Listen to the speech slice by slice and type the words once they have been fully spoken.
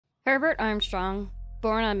Herbert Armstrong,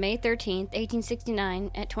 born on May 13,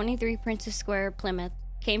 1869, at 23 Princess Square, Plymouth,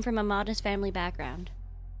 came from a modest family background.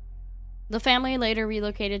 The family later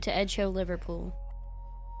relocated to Edgehill, Liverpool.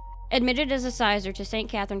 Admitted as a sizer to St.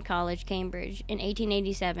 Catherine College, Cambridge, in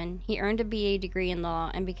 1887, he earned a BA degree in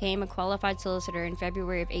law and became a qualified solicitor in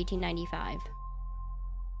February of 1895.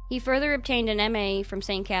 He further obtained an MA from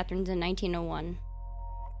St. Catherine's in 1901.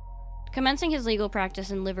 Commencing his legal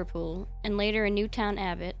practice in Liverpool, and later in Newtown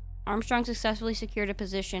Abbot, Armstrong successfully secured a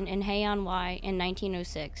position in Hay-on-Wye in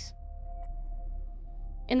 1906.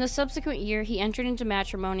 In the subsequent year, he entered into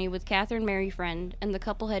matrimony with Catherine Mary Friend, and the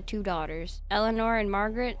couple had 2 daughters, Eleanor and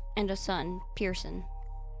Margaret, and a son, Pearson.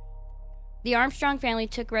 The Armstrong family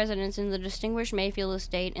took residence in the distinguished Mayfield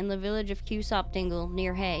estate in the village of Cusop Dingle,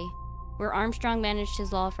 near Hay, where Armstrong managed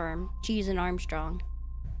his law firm, Cheese and Armstrong.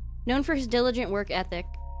 Known for his diligent work ethic,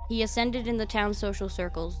 he ascended in the town's social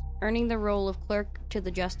circles, earning the role of clerk to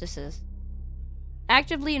the justices.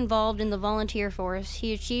 Actively involved in the volunteer force,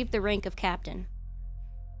 he achieved the rank of captain.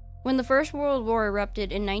 When the First World War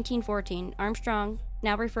erupted in 1914, Armstrong,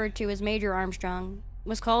 now referred to as Major Armstrong,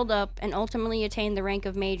 was called up and ultimately attained the rank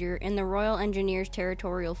of Major in the Royal Engineers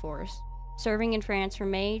Territorial Force, serving in France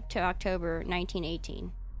from May to October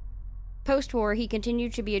 1918. Post-war, he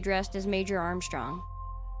continued to be addressed as Major Armstrong.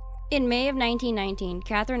 In May of 1919,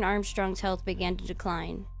 Catherine Armstrong's health began to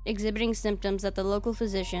decline, exhibiting symptoms that the local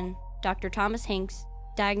physician, Dr. Thomas Hinks,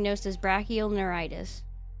 diagnosed as brachial neuritis.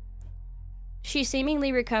 She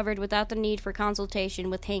seemingly recovered without the need for consultation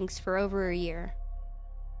with Hinks for over a year.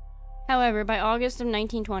 However, by August of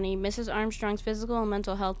 1920, Mrs. Armstrong's physical and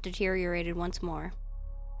mental health deteriorated once more.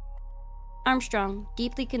 Armstrong,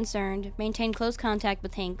 deeply concerned, maintained close contact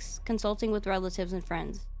with Hinks, consulting with relatives and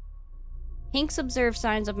friends. Hinks observed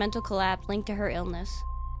signs of mental collapse linked to her illness.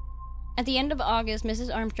 At the end of August,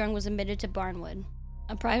 Mrs. Armstrong was admitted to Barnwood,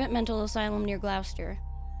 a private mental asylum near Gloucester,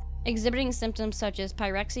 exhibiting symptoms such as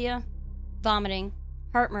pyrexia, vomiting,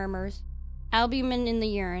 heart murmurs, albumin in the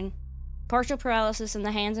urine, partial paralysis in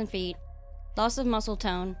the hands and feet, loss of muscle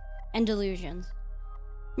tone, and delusions.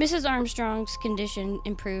 Mrs. Armstrong's condition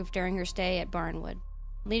improved during her stay at Barnwood,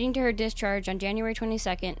 leading to her discharge on January 22,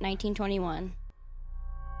 1921.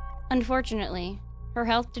 Unfortunately, her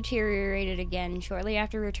health deteriorated again shortly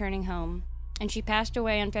after returning home, and she passed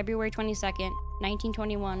away on February 22,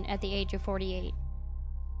 1921, at the age of 48.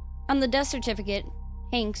 On the death certificate,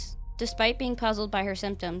 Hinks, despite being puzzled by her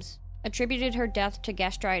symptoms, attributed her death to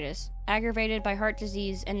gastritis, aggravated by heart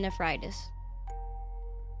disease and nephritis.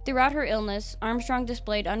 Throughout her illness, Armstrong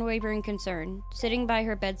displayed unwavering concern, sitting by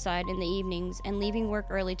her bedside in the evenings and leaving work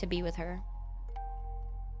early to be with her.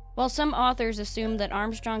 While some authors assume that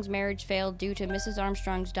Armstrong's marriage failed due to Mrs.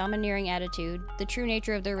 Armstrong's domineering attitude, the true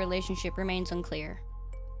nature of their relationship remains unclear.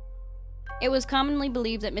 It was commonly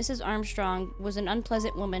believed that Mrs. Armstrong was an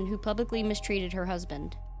unpleasant woman who publicly mistreated her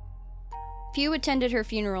husband. Few attended her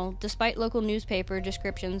funeral, despite local newspaper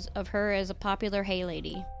descriptions of her as a popular hay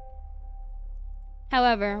lady.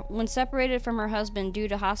 However, when separated from her husband due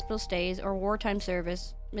to hospital stays or wartime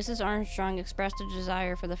service, Mrs. Armstrong expressed a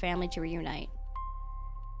desire for the family to reunite.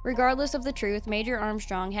 Regardless of the truth, Major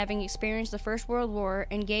Armstrong, having experienced the First World War,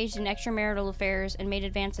 engaged in extramarital affairs and made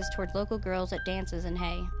advances toward local girls at dances in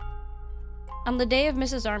Hay. On the day of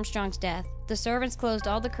Mrs. Armstrong's death, the servants closed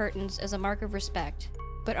all the curtains as a mark of respect,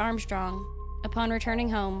 but Armstrong, upon returning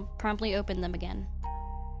home, promptly opened them again.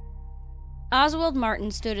 Oswald Martin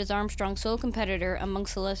stood as Armstrong's sole competitor among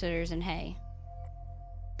solicitors in Hay.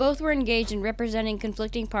 Both were engaged in representing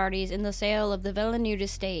conflicting parties in the sale of the Villeneuve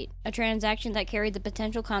estate, a transaction that carried the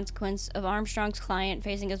potential consequence of Armstrong's client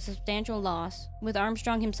facing a substantial loss, with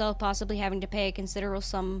Armstrong himself possibly having to pay a considerable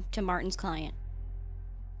sum to Martin's client.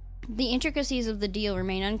 The intricacies of the deal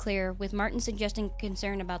remain unclear, with Martin suggesting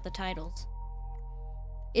concern about the titles.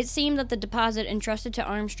 It seemed that the deposit entrusted to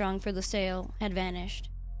Armstrong for the sale had vanished.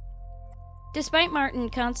 Despite Martin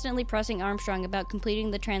constantly pressing Armstrong about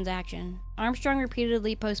completing the transaction, Armstrong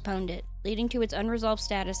repeatedly postponed it, leading to its unresolved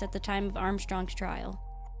status at the time of Armstrong's trial.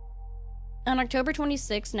 On October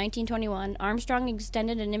 26, 1921, Armstrong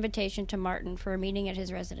extended an invitation to Martin for a meeting at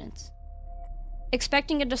his residence.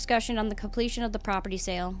 Expecting a discussion on the completion of the property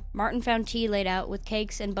sale, Martin found tea laid out with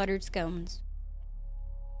cakes and buttered scones.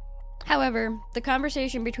 However, the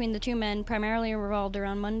conversation between the two men primarily revolved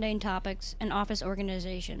around mundane topics and office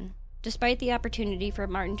organization, despite the opportunity for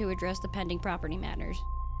Martin to address the pending property matters.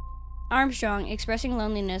 Armstrong, expressing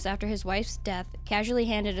loneliness after his wife's death, casually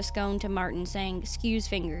handed a scone to Martin, saying, "Excuse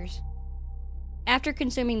fingers." After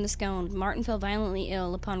consuming the scone, Martin fell violently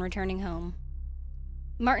ill upon returning home.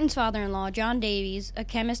 Martin's father-in-law, John Davies, a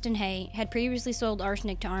chemist in Hay, had previously sold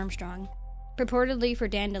arsenic to Armstrong. purportedly for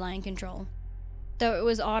dandelion control, though it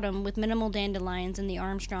was autumn with minimal dandelions in the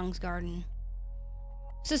Armstrongs' garden.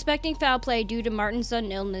 Suspecting foul play due to Martin's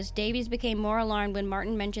sudden illness, Davies became more alarmed when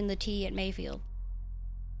Martin mentioned the tea at Mayfield.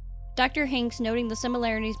 Dr. Hinks, noting the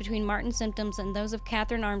similarities between Martin's symptoms and those of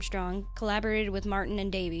Catherine Armstrong, collaborated with Martin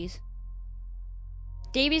and Davies.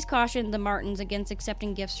 Davies cautioned the Martins against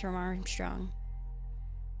accepting gifts from Armstrong.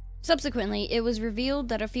 Subsequently, it was revealed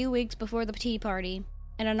that a few weeks before the tea party,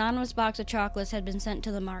 an anonymous box of chocolates had been sent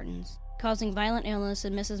to the Martins, causing violent illness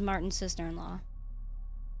in Mrs. Martin's sister-in-law.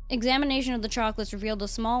 Examination of the chocolates revealed a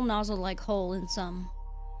small nozzle-like hole in some.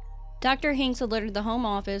 Dr. Hinks alerted the Home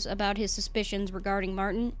Office about his suspicions regarding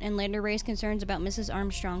Martin and later raised concerns about Mrs.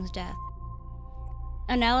 Armstrong's death.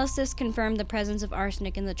 Analysis confirmed the presence of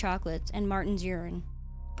arsenic in the chocolates and Martin's urine,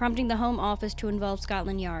 prompting the Home Office to involve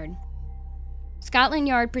Scotland Yard. Scotland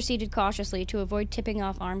Yard proceeded cautiously to avoid tipping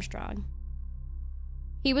off Armstrong.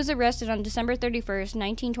 He was arrested on December 31st,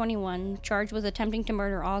 1921, charged with attempting to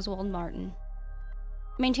murder Oswald Martin.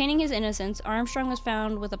 Maintaining his innocence, Armstrong was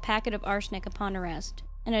found with a packet of arsenic upon arrest,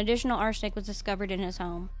 and additional arsenic was discovered in his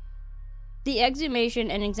home. The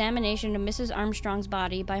exhumation and examination of Mrs. Armstrong's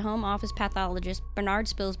body by Home Office pathologist Bernard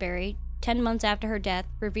Spilsbury, 10 months after her death,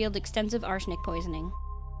 revealed extensive arsenic poisoning.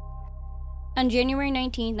 On January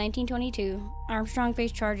 19, 1922, Armstrong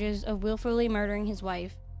faced charges of willfully murdering his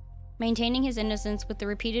wife, maintaining his innocence with the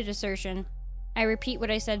repeated assertion, "I repeat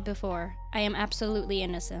what I said before, I am absolutely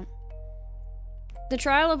innocent." The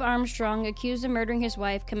trial of Armstrong, accused of murdering his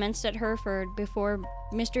wife, commenced at Hereford before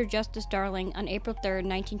Mr. Justice Darling on April 3,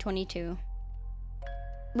 1922.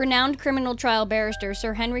 Renowned criminal trial barrister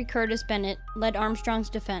Sir Henry Curtis Bennett led Armstrong's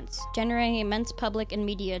defense, generating immense public and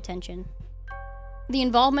media attention. The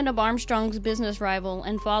involvement of Armstrong's business rival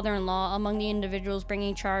and father-in-law among the individuals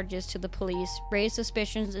bringing charges to the police raised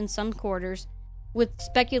suspicions in some quarters, with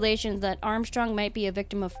speculations that Armstrong might be a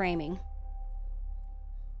victim of framing.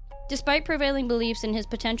 Despite prevailing beliefs in his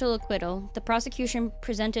potential acquittal, the prosecution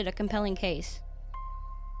presented a compelling case.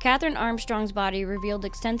 Catherine Armstrong's body revealed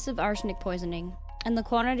extensive arsenic poisoning, and the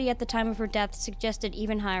quantity at the time of her death suggested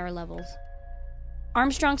even higher levels.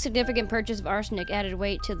 Armstrong's significant purchase of arsenic added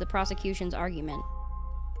weight to the prosecution's argument.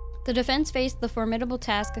 The defense faced the formidable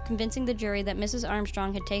task of convincing the jury that Mrs.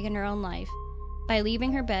 Armstrong had taken her own life by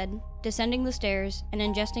leaving her bed, descending the stairs, and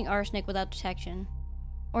ingesting arsenic without detection,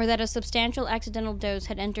 or that a substantial accidental dose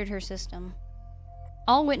had entered her system.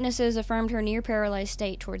 All witnesses affirmed her near-paralyzed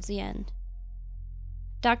state towards the end.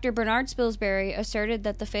 Dr. Bernard Spilsbury asserted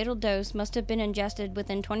that the fatal dose must have been ingested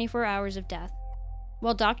within 24 hours of death,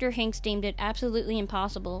 while Dr. Hinks deemed it absolutely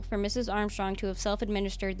impossible for Mrs. Armstrong to have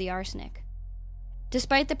self-administered the arsenic.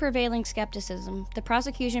 Despite the prevailing skepticism, the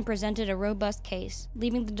prosecution presented a robust case,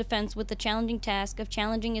 leaving the defense with the challenging task of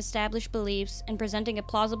challenging established beliefs and presenting a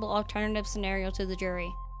plausible alternative scenario to the jury.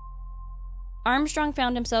 Armstrong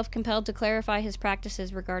found himself compelled to clarify his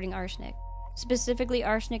practices regarding arsenic, specifically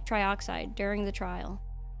arsenic trioxide, during the trial.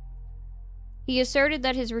 He asserted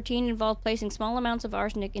that his routine involved placing small amounts of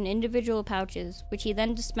arsenic in individual pouches, which he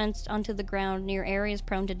then dispensed onto the ground near areas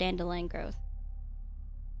prone to dandelion growth.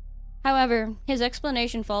 However, his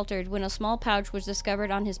explanation faltered when a small pouch was discovered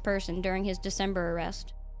on his person during his December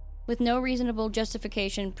arrest, with no reasonable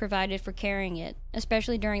justification provided for carrying it,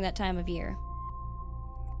 especially during that time of year.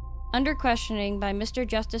 Under questioning by Mr.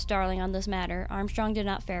 Justice Darling on this matter, Armstrong did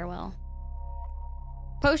not fare well.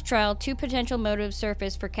 Post-trial, two potential motives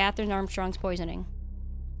surfaced for Catherine Armstrong's poisoning.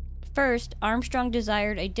 First, Armstrong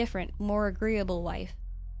desired a different, more agreeable wife.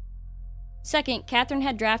 Second, Catherine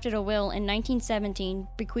had drafted a will in 1917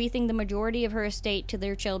 bequeathing the majority of her estate to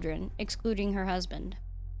their children, excluding her husband.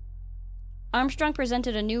 Armstrong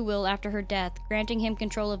presented a new will after her death, granting him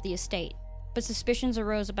control of the estate, but suspicions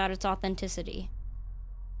arose about its authenticity.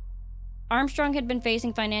 Armstrong had been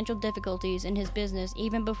facing financial difficulties in his business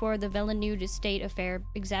even before the Villeneuve estate affair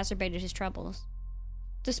exacerbated his troubles.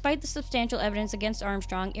 Despite the substantial evidence against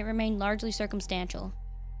Armstrong, it remained largely circumstantial.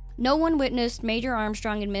 No one witnessed Major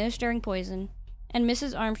Armstrong administering poison, and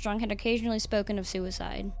Mrs. Armstrong had occasionally spoken of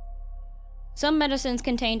suicide. Some medicines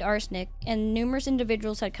contained arsenic, and numerous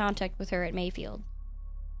individuals had contact with her at Mayfield.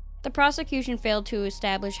 The prosecution failed to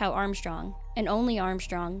establish how Armstrong, and only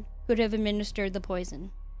Armstrong, could have administered the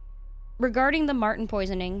poison. Regarding the Martin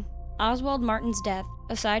poisoning, Oswald Martin's death,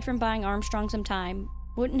 aside from buying Armstrong some time,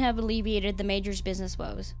 wouldn't have alleviated the Major's business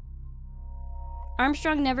woes.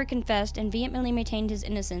 Armstrong never confessed and vehemently maintained his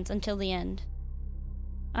innocence until the end.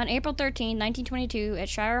 On April 13, 1922, at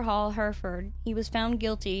Shire Hall, Hereford, he was found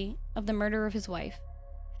guilty of the murder of his wife.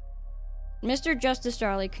 Mr. Justice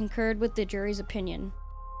Darley concurred with the jury's opinion,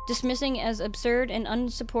 dismissing as absurd and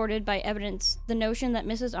unsupported by evidence the notion that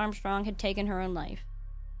Mrs. Armstrong had taken her own life.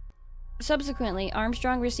 Subsequently,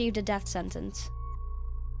 Armstrong received a death sentence.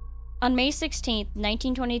 On May 16,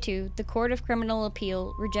 1922, the Court of Criminal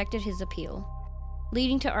Appeal rejected his appeal,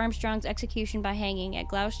 leading to Armstrong's execution by hanging at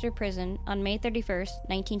Gloucester Prison on May 31,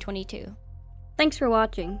 1922. Thanks for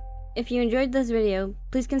watching. If you enjoyed this video,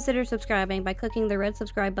 please consider subscribing by clicking the red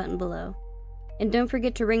subscribe button below. And don't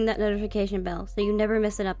forget to ring that notification bell so you never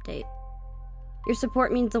miss an update. Your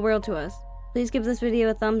support means the world to us. Please give this video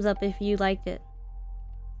a thumbs up if you liked it.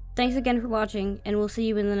 Thanks again for watching, and we'll see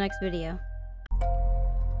you in the next video.